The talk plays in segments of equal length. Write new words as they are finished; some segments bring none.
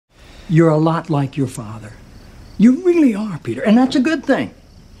You're a lot like your father. You really are, Peter, and that's a good thing.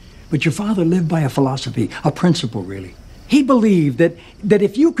 But your father lived by a philosophy, a principle, really. He believed that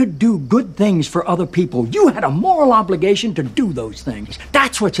if you could do good things for other people, you had a moral obligation to do those things.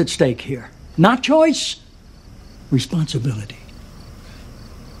 That's what's at stake here. Not choice, responsibility.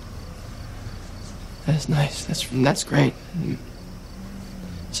 That's nice. That's great.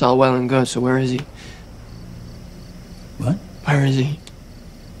 It's all well and good, so where is he? What? Where is he?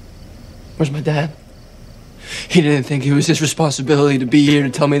 Where's my dad? He didn't think it was his responsibility to be here to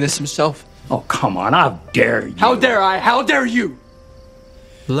tell me this himself. Oh, come on, how dare you? How dare I? How dare you?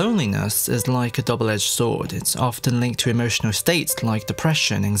 Loneliness is like a double-edged sword. It's often linked to emotional states like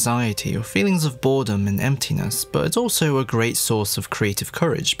depression, anxiety, or feelings of boredom and emptiness, but it's also a great source of creative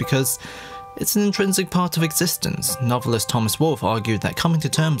courage because it's an intrinsic part of existence. Novelist Thomas Wolfe argued that coming to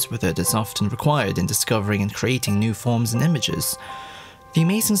terms with it is often required in discovering and creating new forms and images. The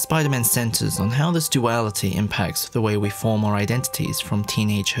Amazing Spider-Man centers on how this duality impacts the way we form our identities from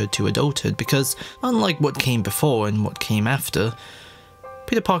teenagehood to adulthood because, unlike what came before and what came after,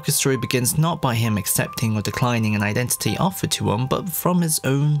 Peter Parker's story begins not by him accepting or declining an identity offered to him, but from his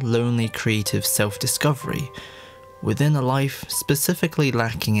own lonely creative self-discovery, within a life specifically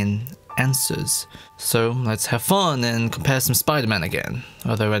lacking in answers. So let's have fun and compare some Spider-Man again,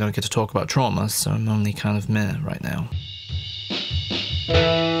 although I don't get to talk about trauma, so I'm only kind of meh right now.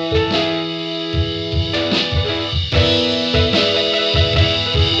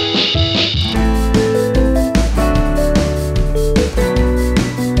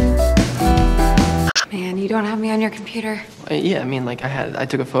 Man, you don't have me on your computer. Yeah, I mean, like, I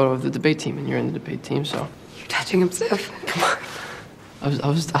took a photo of the debate team, and you're in the debate team, so. You're touching him, Sif. Come on. I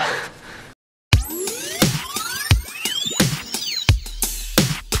was.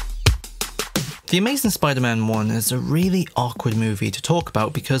 The Amazing Spider-Man 1 is a really awkward movie to talk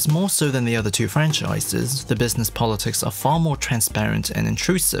about because more so than the other two franchises, the business politics are far more transparent and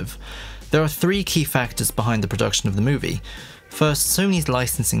intrusive. There are three key factors behind the production of the movie. First, Sony's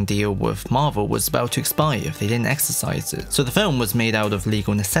licensing deal with Marvel was about to expire if they didn't exercise it, so the film was made out of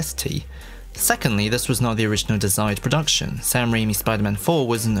legal necessity. Secondly, this was not the original desired production. Sam Raimi's Spider-Man 4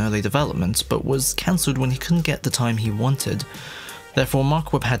 was in early development, but was cancelled when he couldn't get the time he wanted. Therefore,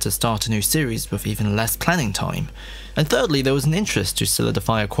 Mark Webb had to start a new series with even less planning time. And thirdly, there was an interest to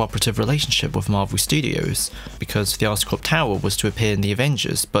solidify a cooperative relationship with Marvel Studios, because the Oscorp Tower was to appear in the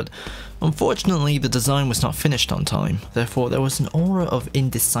Avengers, but unfortunately the design was not finished on time, therefore there was an aura of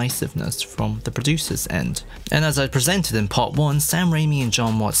indecisiveness from the producer's end. And as I presented in part 1, Sam Raimi and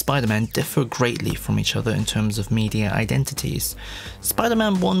John Watts' Spider-Man differ greatly from each other in terms of media identities.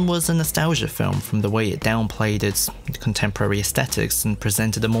 Spider-Man 1 was a nostalgia film from the way it downplayed its contemporary aesthetics and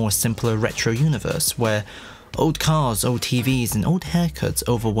presented a more simpler retro universe where old cars, old TVs, and old haircuts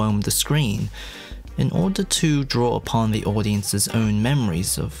overwhelmed the screen in order to draw upon the audience's own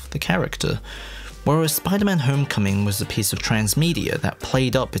memories of the character. Whereas Spider-Man Homecoming was a piece of transmedia that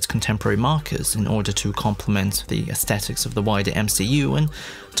played up its contemporary markers in order to complement the aesthetics of the wider MCU and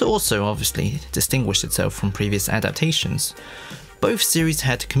to also, obviously, distinguish itself from previous adaptations. Both series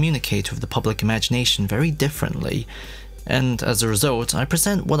had to communicate with the public imagination very differently, and as a result, I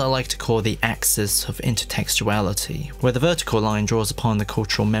present what I like to call the axis of intertextuality, where the vertical line draws upon the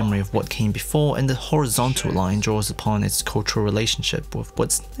cultural memory of what came before and the horizontal line draws upon its cultural relationship with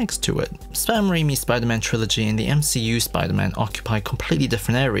what's next to it. Sam Raimi's Spider-Man trilogy and the MCU Spider-Man occupy completely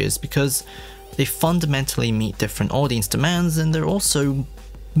different areas because they fundamentally meet different audience demands and they're also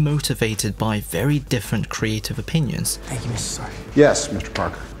motivated by very different creative opinions. Thank you, Mr. Stark. Yes, Mr.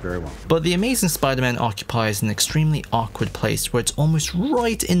 Parker. Very well. But The Amazing Spider-Man occupies an extremely awkward place where it's almost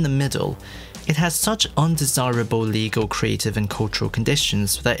right in the middle. It has such undesirable legal, creative, and cultural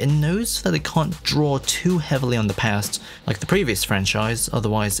conditions that it knows that it can't draw too heavily on the past, like the previous franchise,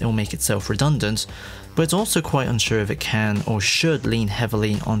 otherwise it will make itself redundant, but it's also quite unsure if it can or should lean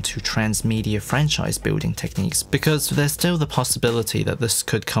heavily onto transmedia franchise building techniques, because there's still the possibility that this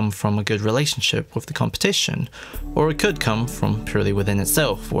could come from a good relationship with the competition, or it could come from purely within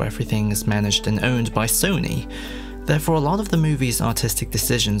itself, where everything is managed and owned by Sony. Therefore, a lot of the movie's artistic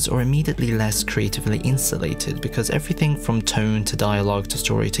decisions are immediately less creatively insulated because everything from tone to dialogue to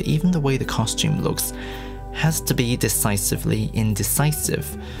story to even the way the costume looks has to be decisively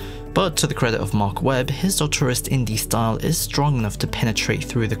indecisive. But to the credit of Mark Webb, his auteurist indie style is strong enough to penetrate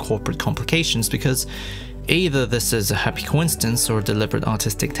through the corporate complications because either this is a happy coincidence or a deliberate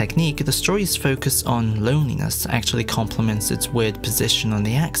artistic technique, the story's focus on loneliness actually complements its weird position on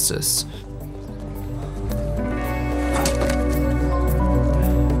the axis.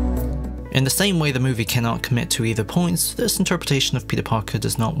 In the same way the movie cannot commit to either points, this interpretation of Peter Parker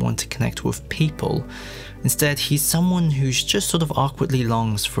does not want to connect with people. Instead, he's someone who's just sort of awkwardly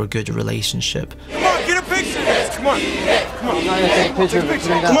longs for a good relationship. Come on, get a picture of this! Come on! Come on! Take a picture of it.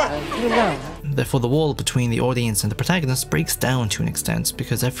 Come on! Therefore, the wall between the audience and the protagonist breaks down to an extent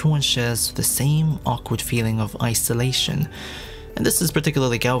because everyone shares the same awkward feeling of isolation. And this is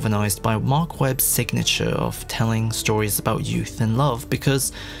particularly galvanized by Mark Webb's signature of telling stories about youth and love,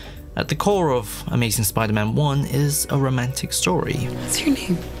 because at the core of Amazing Spider-Man 1 is a romantic story. What's your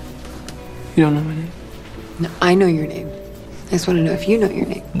name? You don't know my name? No, I know your name. I just want to know if you know your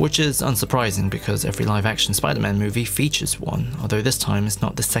name. Which is unsurprising because every live-action Spider-Man movie features one, although this time it's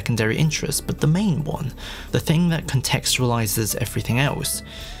not the secondary interest, but the main one, the thing that contextualizes everything else.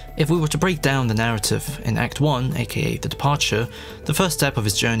 If we were to break down the narrative in Act 1, aka the departure, the first step of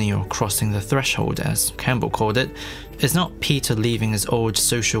his journey, or crossing the threshold as Campbell called it, is not Peter leaving his old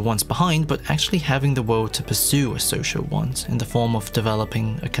social wants behind, but actually having the will to pursue a social want in the form of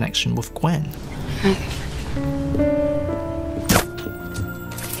developing a connection with Gwen.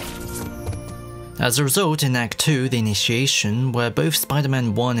 As a result, in Act 2, The Initiation, where both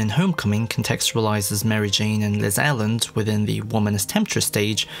Spider-Man 1 and Homecoming contextualizes Mary Jane and Liz Allen within the woman as temptress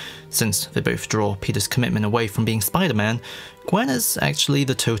stage, since they both draw Peter's commitment away from being Spider-Man, Gwen is actually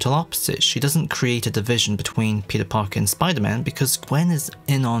the total opposite. She doesn't create a division between Peter Parker and Spider-Man because Gwen is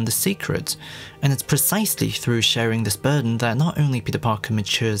in on the secret, and it's precisely through sharing this burden that not only Peter Parker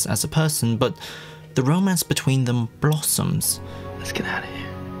matures as a person, but the romance between them blossoms. Let's get out of here.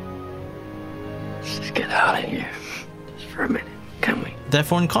 Let's just get out of here. Just for a minute, can we?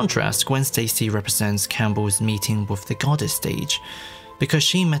 Therefore, in contrast, Gwen Stacy represents Campbell's meeting with the goddess stage, because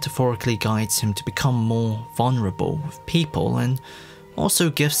she metaphorically guides him to become more vulnerable with people and also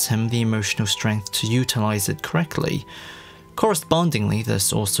gives him the emotional strength to utilize it correctly. Correspondingly,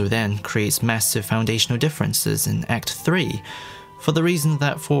 this also then creates massive foundational differences in Act 3, for the reason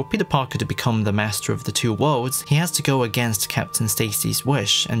that for Peter Parker to become the master of the two worlds, he has to go against Captain Stacy's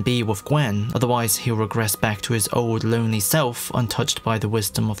wish and be with Gwen, otherwise he'll regress back to his old lonely self, untouched by the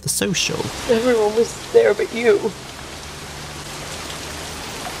wisdom of the social. Everyone was there but you.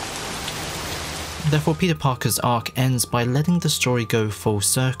 Therefore, Peter Parker's arc ends by letting the story go full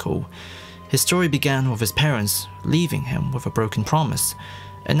circle. His story began with his parents leaving him with a broken promise,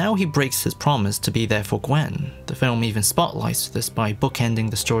 and now he breaks his promise to be there for Gwen. The film even spotlights this by bookending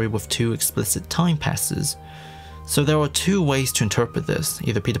the story with 2 explicit time passes. So there are 2 ways to interpret this: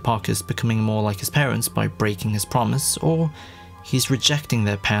 either Peter Parker's becoming more like his parents by breaking his promise, or he's rejecting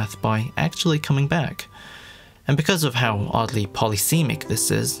their path by actually coming back. And because of how oddly polysemic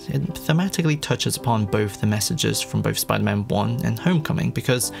this is, it thematically touches upon both the messages from both Spider-Man 1 and Homecoming,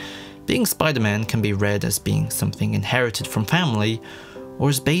 because being Spider-Man can be read as being something inherited from family, or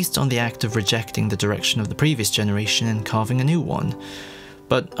is based on the act of rejecting the direction of the previous generation and carving a new one.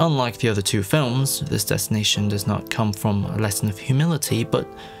 But unlike the other 2 films, this destination does not come from a lesson of humility, but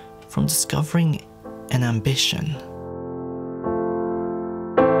from discovering an ambition.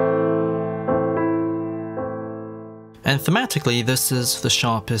 And thematically, this is the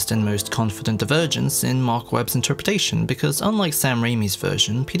sharpest and most confident divergence in Mark Webb's interpretation, because unlike Sam Raimi's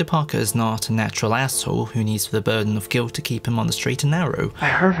version, Peter Parker is not a natural asshole who needs the burden of guilt to keep him on the straight and narrow. I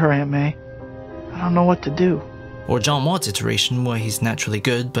hurt her, Aunt May. I don't know what to do. Or John Watt's iteration, where he's naturally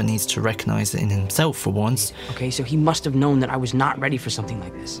good but needs to recognize it in himself for once. Okay, so he must have known that I was not ready for something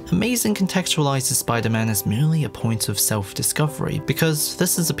like this. Amazing contextualizes Spider-Man as merely a point of self-discovery, because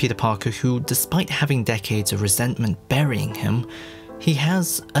this is a Peter Parker who, despite having decades of resentment burying him, he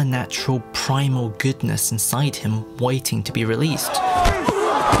has a natural primal goodness inside him waiting to be released. Get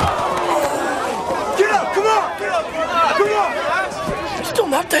up! Come on! Get up! Come on! Still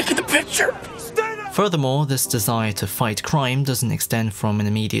not taking the picture. Furthermore, this desire to fight crime doesn't extend from an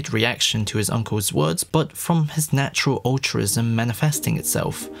immediate reaction to his uncle's words, but from his natural altruism manifesting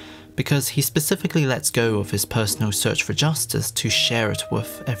itself, because he specifically lets go of his personal search for justice to share it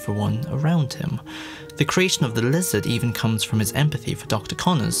with everyone around him. The creation of the lizard even comes from his empathy for Dr.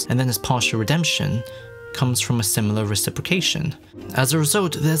 Connors, and then his partial redemption comes from a similar reciprocation. As a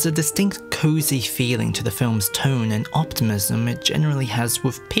result, there's a distinct cozy feeling to the film's tone and optimism it generally has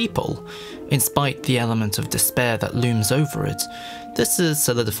with people, in spite the element of despair that looms over it. This is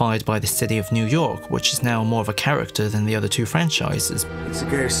solidified by the city of New York, which is now more of a character than the other 2 franchises. It's the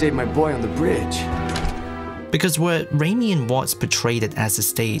guy who saved my boy on the bridge. Because where Raimi and Watts portrayed it as a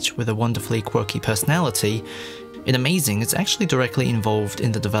stage with a wonderfully quirky personality, In Amazing, it's actually directly involved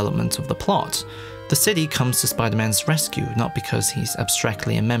in the development of the plot. The city comes to Spider-Man's rescue, not because he's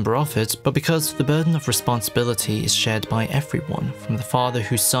abstractly a member of it, but because the burden of responsibility is shared by everyone, from the father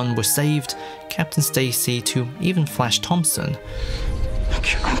whose son was saved, Captain Stacy, to even Flash Thompson.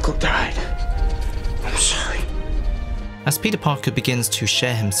 Look, your uncle died. I'm sorry. As Peter Parker begins to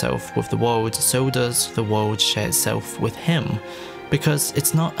share himself with the world, so does the world share itself with him. Because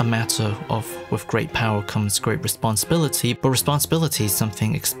it's not a matter of with great power comes great responsibility, but responsibility is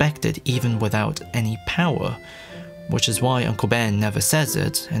something expected even without any power. Which is why Uncle Ben never says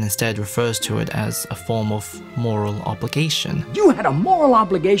it, and instead refers to it as a form of moral obligation. You had a moral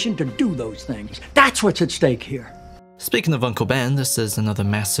obligation to do those things. That's what's at stake here. Speaking of Uncle Ben, this is another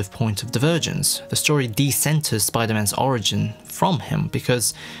massive point of divergence. The story decenters Spider-Man's origin from him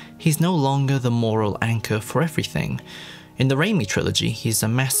because he's no longer the moral anchor for everything. In the Raimi trilogy, he's a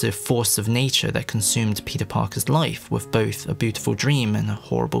massive force of nature that consumed Peter Parker's life with both a beautiful dream and a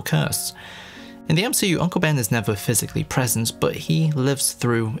horrible curse. In the MCU, Uncle Ben is never physically present, but he lives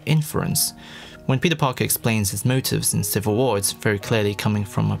through inference. When Peter Parker explains his motives in Civil War, it's very clearly coming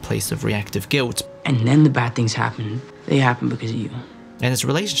from a place of reactive guilt. And then the bad things happen. They happen because of you. And his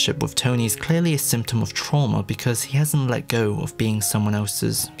relationship with Tony is clearly a symptom of trauma because he hasn't let go of being someone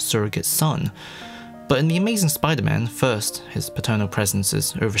else's surrogate son. But in The Amazing Spider-Man, first, his paternal presence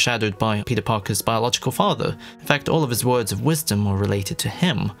is overshadowed by Peter Parker's biological father. In fact, all of his words of wisdom are related to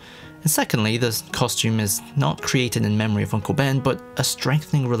him. And secondly, the costume is not created in memory of Uncle Ben, but a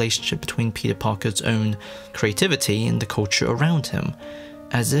strengthening relationship between Peter Parker's own creativity and the culture around him,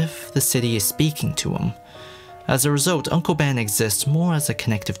 as if the city is speaking to him. As a result, Uncle Ben exists more as a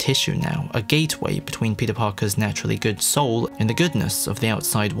connective tissue now, a gateway between Peter Parker's naturally good soul and the goodness of the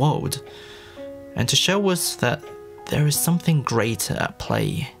outside world. And to show us that there is something greater at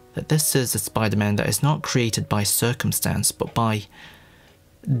play, that this is a Spider-Man that is not created by circumstance, but by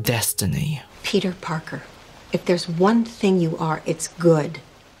destiny. Peter Parker, if there's one thing you are, it's good.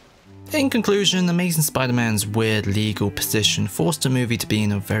 In conclusion, Amazing Spider-Man's weird legal position forced the movie to be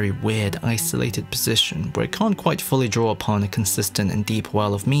in a very weird, isolated position, where it can't quite fully draw upon a consistent and deep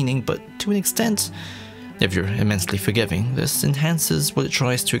well of meaning, but to an extent, if you're immensely forgiving, this enhances what it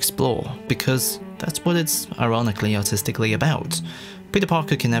tries to explore, because that's what it's ironically artistically about. Peter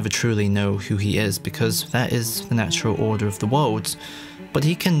Parker can never truly know who he is because that is the natural order of the world, but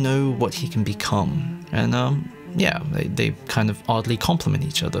he can know what he can become, and yeah, they kind of oddly complement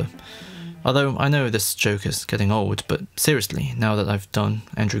each other. Although I know this joke is getting old, but seriously, now that I've done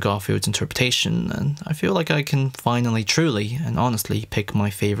Andrew Garfield's interpretation, and I feel like I can finally truly and honestly pick my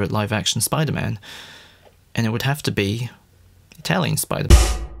favourite live-action Spider-Man, and it would have to be Italian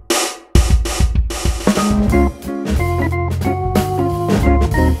Spider-Man.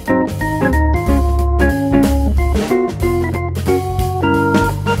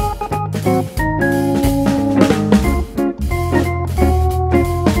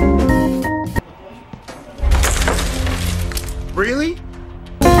 Really?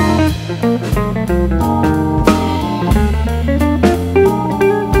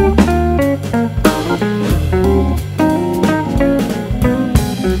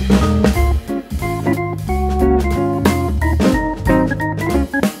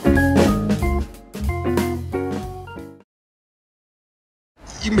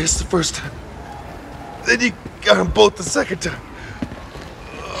 You missed the first time. Then you got them both the second time.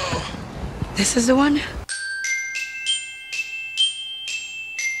 This is the one?